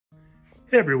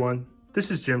Hey everyone, this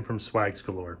is Jim from Swags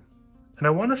Galore, and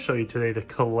I want to show you today the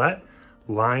Colette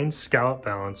lined scallop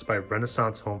valance by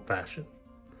Renaissance Home Fashion.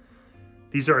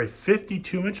 These are a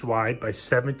 52-inch wide by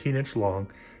 17-inch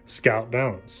long scallop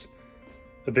valance,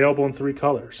 available in 3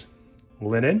 colors: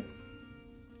 linen,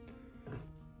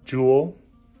 jewel,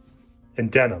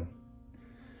 and denim.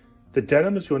 The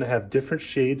denim is going to have different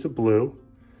shades of blue,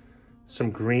 some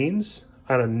greens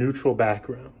on a neutral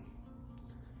background.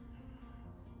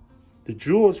 The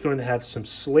jewel is going to have some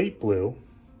slate blue,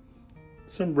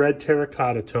 some red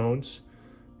terracotta tones,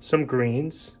 some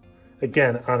greens,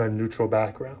 again on a neutral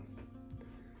background.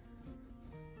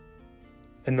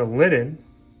 And the linen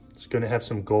is going to have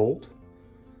some gold,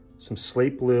 some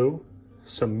slate blue,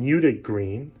 some muted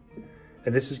green,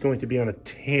 and this is going to be on a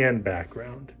tan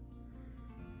background.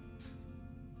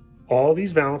 All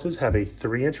these valances have a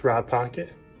 3-inch rod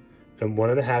pocket and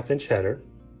 1.5-inch header.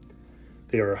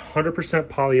 They are 100%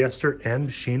 polyester and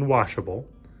machine washable.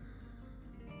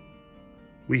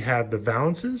 We have the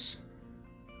valances,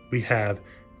 we have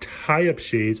tie-up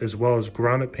shades as well as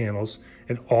grommet panels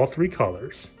in all 3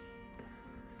 colors.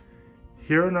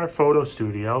 Here in our photo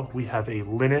studio, we have a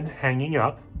linen hanging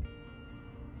up,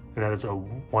 and that is a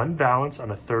 1 valance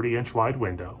on a 30-inch wide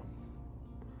window.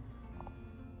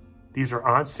 These are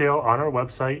on sale on our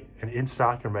website and in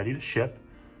stock and ready to ship.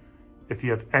 If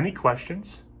you have any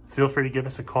questions, feel free to give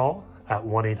us a call at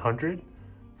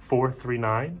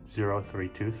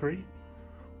 1-800-439-0323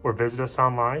 or visit us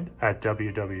online at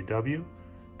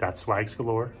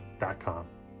www.swagsgalore.com.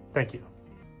 Thank you.